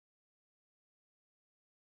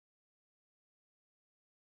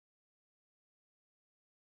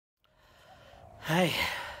Hey,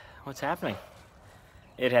 what's happening?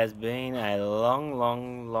 It has been a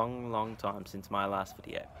long time since my last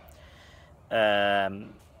video.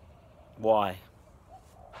 Why?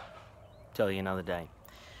 Tell you another day.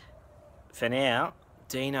 For now,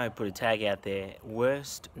 DeanO put a tag out there,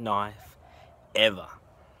 worst knife ever.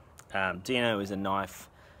 DeanO is a knife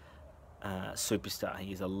superstar.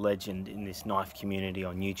 He's a legend in this knife community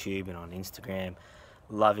on YouTube and on Instagram.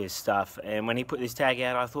 Love his stuff. And when he put this tag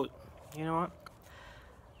out, I thought, you know what?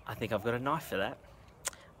 I think I've got a knife for that.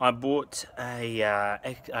 I bought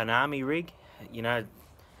an army rig, you know,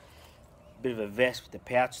 bit of a vest with the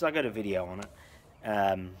pouches. I got a video on it.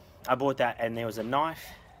 I bought that, and there was a knife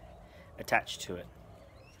attached to it.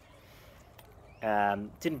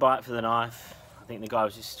 Didn't buy it for the knife. I think the guy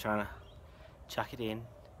was just trying to chuck it in.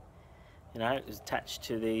 You know, it was attached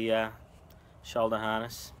to the shoulder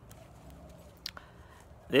harness.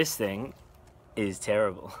 This thing is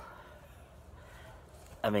terrible.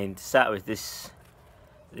 I mean, to start with, this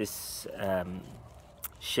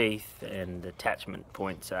sheath and attachment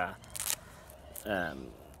points are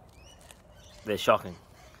they're shocking.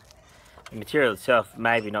 The material itself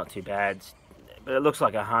maybe not too bad, but it looks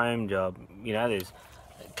like a home job. You know, there's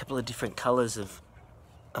a couple of different colours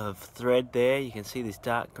of thread there. You can see this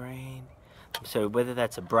dark green. So whether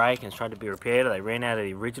that's a break and it's trying to be repaired, or they ran out of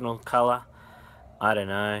the original colour, I don't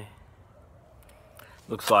know.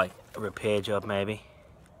 Looks like a repair job maybe.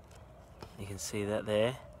 You can see that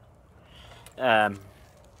there.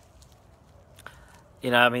 You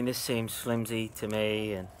know, I mean, this seems flimsy to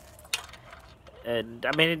me, and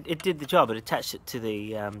I mean, it did the job. It attached it to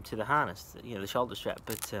the harness, you know, the shoulder strap.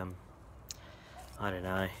 But I don't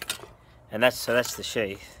know. And that's the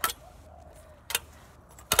sheath.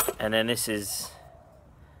 And then this is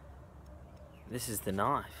the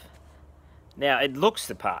knife. Now it looks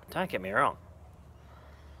the part. Don't get me wrong.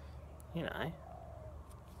 You know,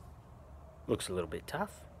 looks a little bit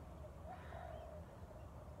tough.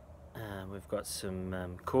 We've got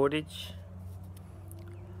some cordage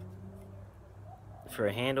for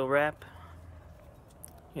a handle wrap.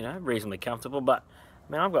 You know, reasonably comfortable, but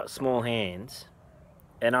I mean, I've got small hands,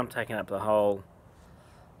 and I'm taking up the whole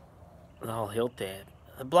hilt there.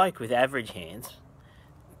 A bloke with average hands,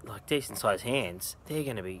 like decent sized hands, they're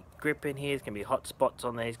going to be gripping here. There's going to be hot spots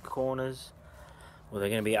on these corners, or they're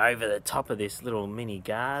going to be over the top of this little mini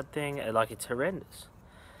guard thing. Like, it's horrendous.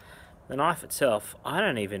 The knife itself, I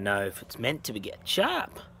don't even know if it's meant to get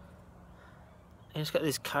sharp. And it's got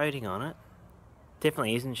this coating on it.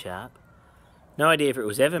 Definitely isn't sharp. No idea if it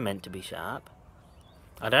was ever meant to be sharp.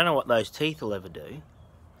 I don't know what those teeth will ever do,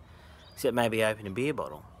 except maybe open a beer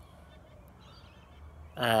bottle.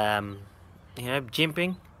 You know,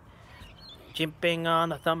 jimping on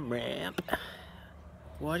the thumb ramp.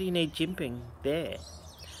 Why do you need jimping there?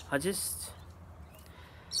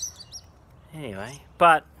 Anyway,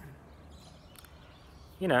 but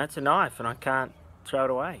you know, it's a knife and I can't throw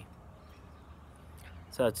it away.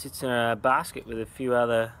 So it sits in a basket with a few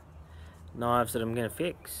other knives that I'm going to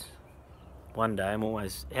fix. One day.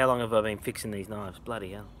 How long have I been fixing these knives?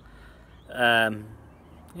 Bloody hell.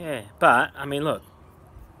 Yeah, but, I mean, look.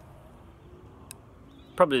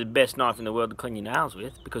 Probably the best knife in the world to clean your nails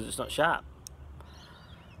with, because it's not sharp.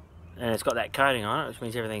 And it's got that coating on it, which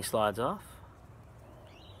means everything slides off.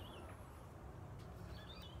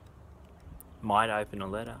 Might open a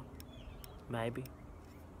letter, maybe.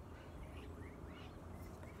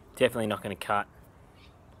 Definitely not going to cut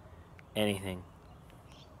anything.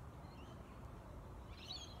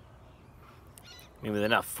 I mean, with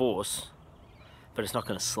enough force, but it's not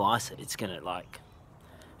going to slice it. It's going to, like...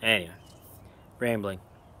 Anyway, rambling.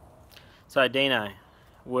 So, DeanO,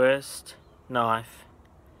 worst knife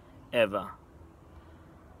ever.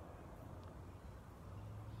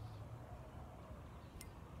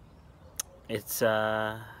 It's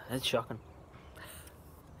shocking.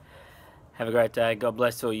 Have a great day. God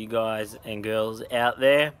bless all you guys and girls out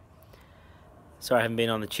there. Sorry I haven't been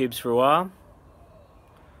on the tubes for a while,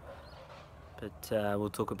 but we'll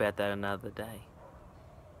talk about that another day.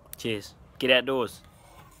 Cheers. Get outdoors.